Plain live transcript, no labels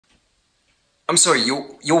I'm sorry,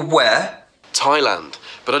 you're where? Thailand.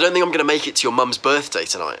 But I don't think I'm going to make it to your mum's birthday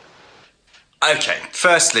tonight. Okay,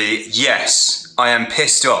 firstly, yes, I am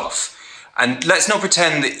pissed off. And let's not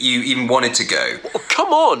pretend that you even wanted to go. Oh,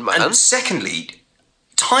 come on, man. And secondly,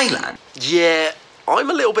 Thailand. Yeah, I'm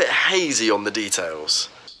a little bit hazy on the details.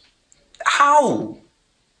 How?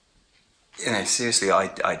 You know, seriously,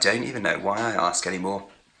 I don't even know why I ask anymore.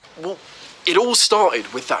 Well, it all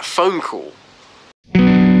started with that phone call.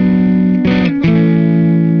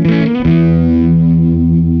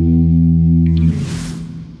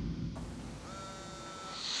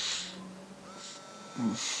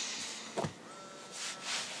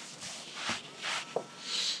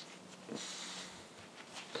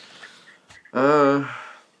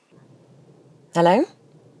 Hello?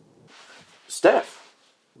 Steph?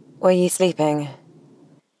 Were you sleeping?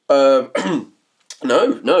 No,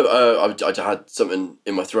 I just had something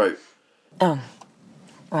in my throat. Oh,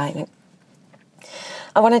 right. Look,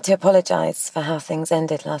 I wanted to apologise for how things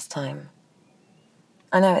ended last time.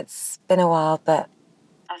 I know it's been a while, but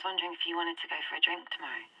I was wondering if you wanted to go for a drink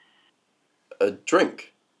tomorrow. A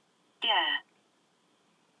drink? Yeah.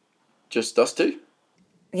 Just us two?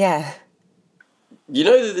 Yeah. You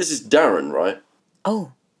know that this is Darren, right?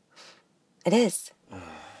 Oh, it is. I'm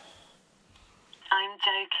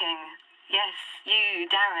joking. Yes, you,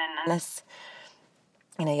 Darren. Unless,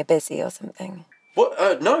 you're busy or something.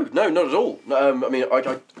 What? No, not at all. I mean,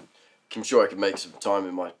 I'm sure I could make some time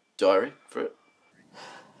in my diary for it.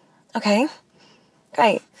 Okay,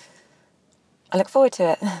 great. I look forward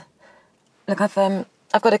to it. Look, I've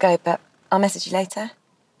got to go, but I'll message you later.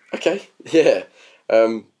 Okay, yeah.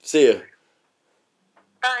 See you.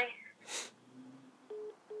 Bye.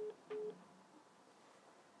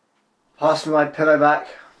 Pass me my pillow back.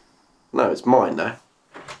 No, it's mine now.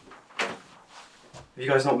 Have you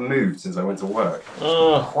guys not moved since I went to work?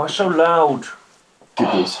 Oh, why so loud?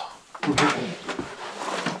 Good news.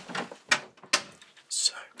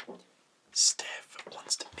 So, Steph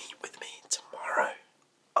wants to meet with me tomorrow.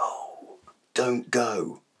 Oh, don't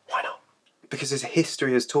go. Why not? Because as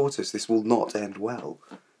history has taught us, this will not end well.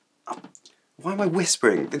 Why am I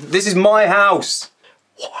whispering? This is my house!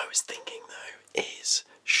 What I was thinking, though, is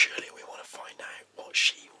surely we want to find out what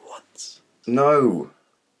she wants. No.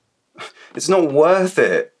 It's not worth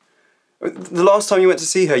it. The last time you went to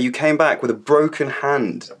see her, you came back with a broken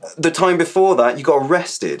hand. The time before that, you got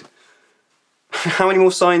arrested. How many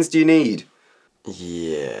more signs do you need?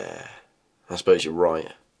 Yeah, I suppose you're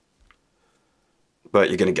right. But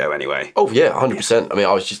you're going to go anyway. Oh, yeah, 100%. I mean,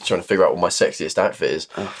 I was just trying to figure out what my sexiest outfit is.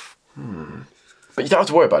 But you don't have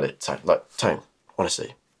to worry about it, Tone,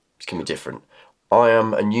 honestly. It's going to be different. I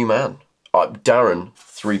am a new man. Darren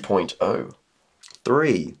 3.0.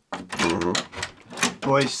 3?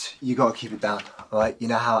 Boys, you gotta keep it down, alright? You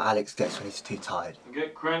know how Alex gets when he's too tired. You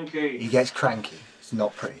get cranky. He gets cranky. It's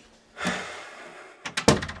not pretty.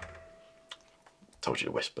 Told you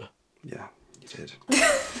to whisper. Yeah, you did.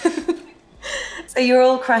 So you're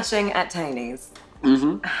all crashing at Tony's?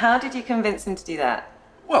 Mm-hmm. How did you convince him to do that?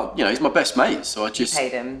 Well, he's my best mate, so I just...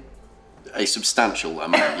 Paid him? A substantial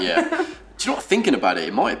amount, yeah. Do you know what, thinking about it,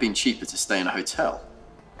 it might have been cheaper to stay in a hotel.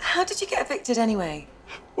 How did you get evicted anyway?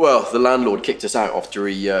 Well, the landlord kicked us out after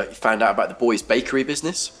he found out about the boys' bakery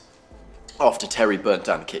business. After Terry burnt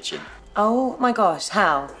down the kitchen. Oh my gosh,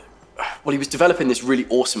 how? Well, he was developing this really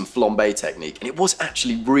awesome flambé technique, and it was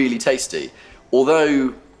actually really tasty.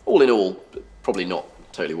 Although, all in all, probably not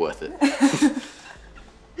totally worth it.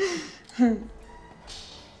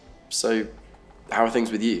 So, how are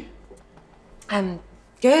things with you?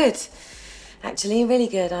 Good. Actually, really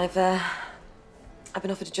good. I've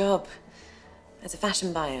been offered a job as a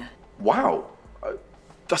fashion buyer. Wow,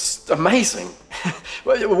 that's amazing.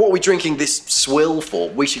 What are we drinking this swill for?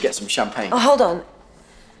 We should get some champagne. Oh, hold on.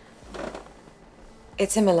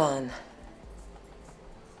 It's in Milan.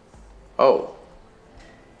 Oh.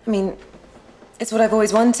 I mean, it's what I've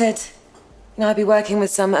always wanted. I'd be working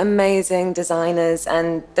with some amazing designers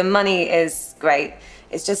and the money is great.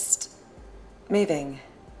 It's just moving.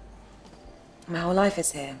 My whole life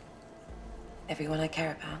is here. Everyone I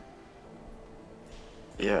care about.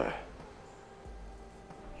 Yeah.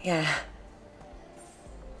 Yeah.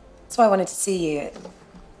 That's why I wanted to see you.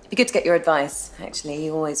 It'd be good to get your advice, actually.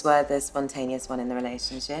 You always were the spontaneous one in the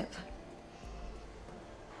relationship.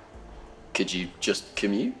 Could you just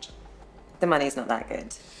commute? The money's not that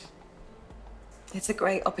good. It's a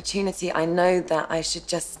great opportunity. I know that I should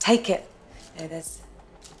just take it. There's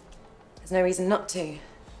no reason not to.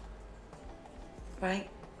 Right?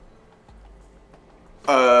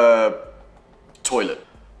 Toilet.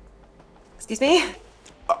 Excuse me?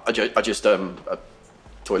 I just,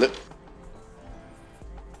 toilet.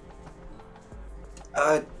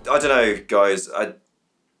 I don't know, guys. I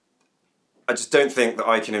just don't think that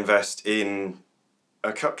I can invest in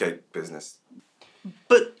a cupcake business.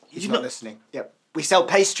 But he's not listening. Yep. We sell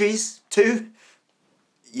pastries too.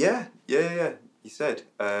 Yeah. You said.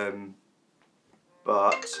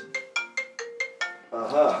 But.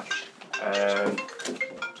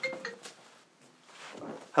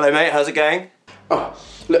 Hello, mate. How's it going? Oh,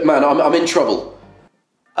 look, man, I'm in trouble.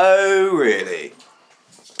 Oh, really?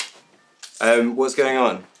 What's going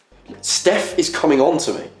on? Steph is coming on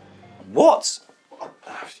to me. What?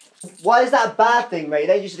 Why is that a bad thing, mate?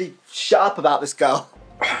 They usually shut up about this girl.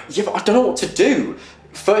 Yeah, but I don't know what to do.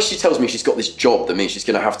 First she tells me she's got this job that means she's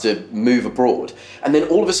going to have to move abroad. And then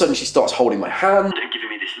all of a sudden she starts holding my hand and giving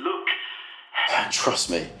me this look. Trust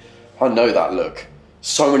me, I know that look.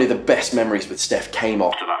 So many of the best memories with Steph came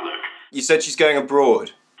after that look. You said she's going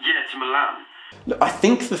abroad? Yeah, to Milan. Look, I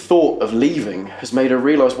think the thought of leaving has made her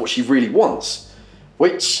realise what she really wants.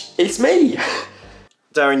 Which is me.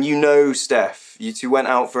 Darren, you know Steph. You two went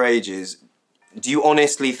out for ages. Do you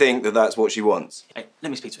honestly think that that's what she wants? Hey, let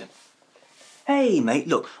me speak to him. Hey, mate,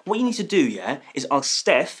 look, what you need to do, yeah, is ask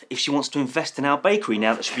Steph if she wants to invest in our bakery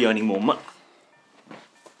now that she'll be earning more money.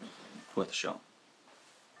 Worth a shot.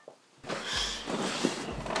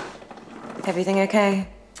 Everything okay?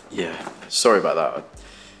 Yeah, sorry about that. I had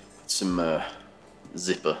some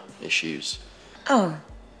zipper issues. Oh,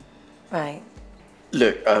 right.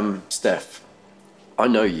 Look, Steph, I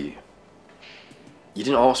know you. You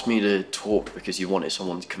didn't ask me to talk because you wanted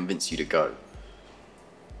someone to convince you to go.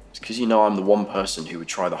 It's because you know I'm the one person who would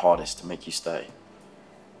try the hardest to make you stay.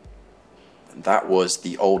 And that was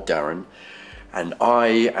the old Darren, and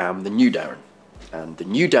I am the new Darren. And the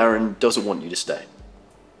new Darren doesn't want you to stay.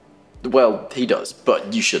 Well, he does,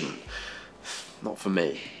 but you shouldn't. Not for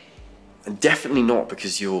me. And definitely not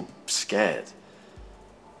because you're scared.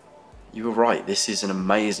 You were right, this is an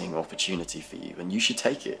amazing opportunity for you, and you should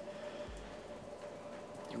take it.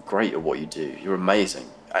 You're great at what you do, you're amazing,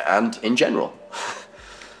 and in general.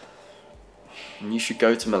 And you should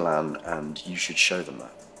go to Milan and you should show them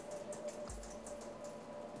that.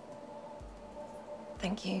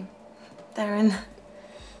 Thank you, Darren.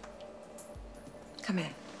 Come here.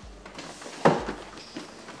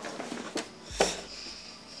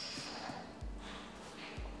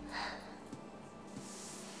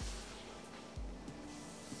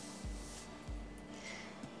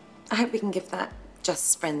 I hope we can give that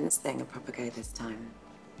just friends thing a proper go this time.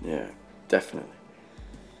 Yeah, definitely.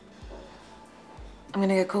 I'm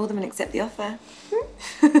gonna go call them and accept the offer.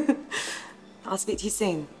 I'll speak to you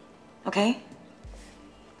soon, okay?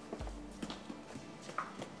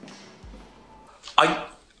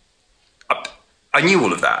 I knew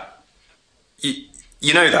all of that.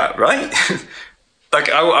 You know that, right? Like,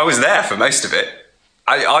 I was there for most of it.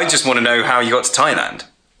 I just want to know how you got to Thailand.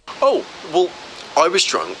 Oh, well, I was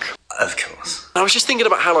drunk. Of course. I was just thinking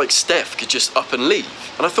about how, like, Steph could just up and leave.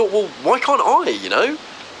 And I thought, well, why can't I, you know?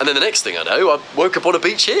 And then the next thing I know, I woke up on a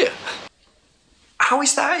beach here. How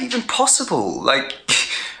is that even possible? Like,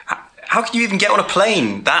 how can you even get on a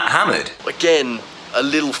plane that hammered? Again, a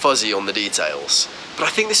little fuzzy on the details. But I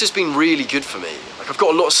think this has been really good for me. Like, I've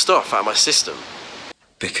got a lot of stuff out of my system.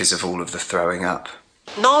 Because of all of the throwing up?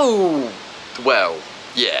 No! Well,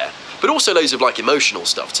 yeah. But also loads of, like, emotional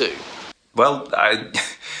stuff, too. Well,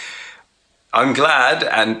 I'm glad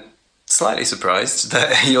and slightly surprised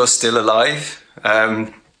that you're still alive.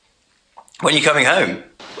 When are you coming home?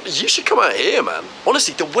 You should come out here, man.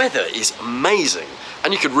 Honestly, the weather is amazing.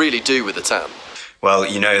 And you could really do with a tan. Well,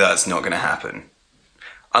 you know that's not going to happen.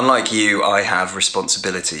 Unlike you, I have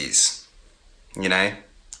responsibilities. You know?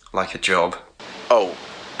 Like a job. Oh,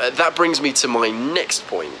 that brings me to my next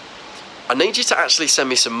point. I need you to actually send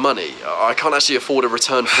me some money. I can't actually afford a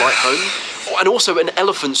return flight home. And also, an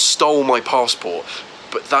elephant stole my passport.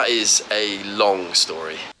 But that is a long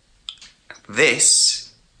story.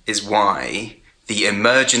 This is why the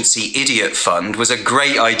Emergency Idiot Fund was a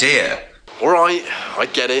great idea. All right, I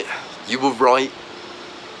get it. You were right.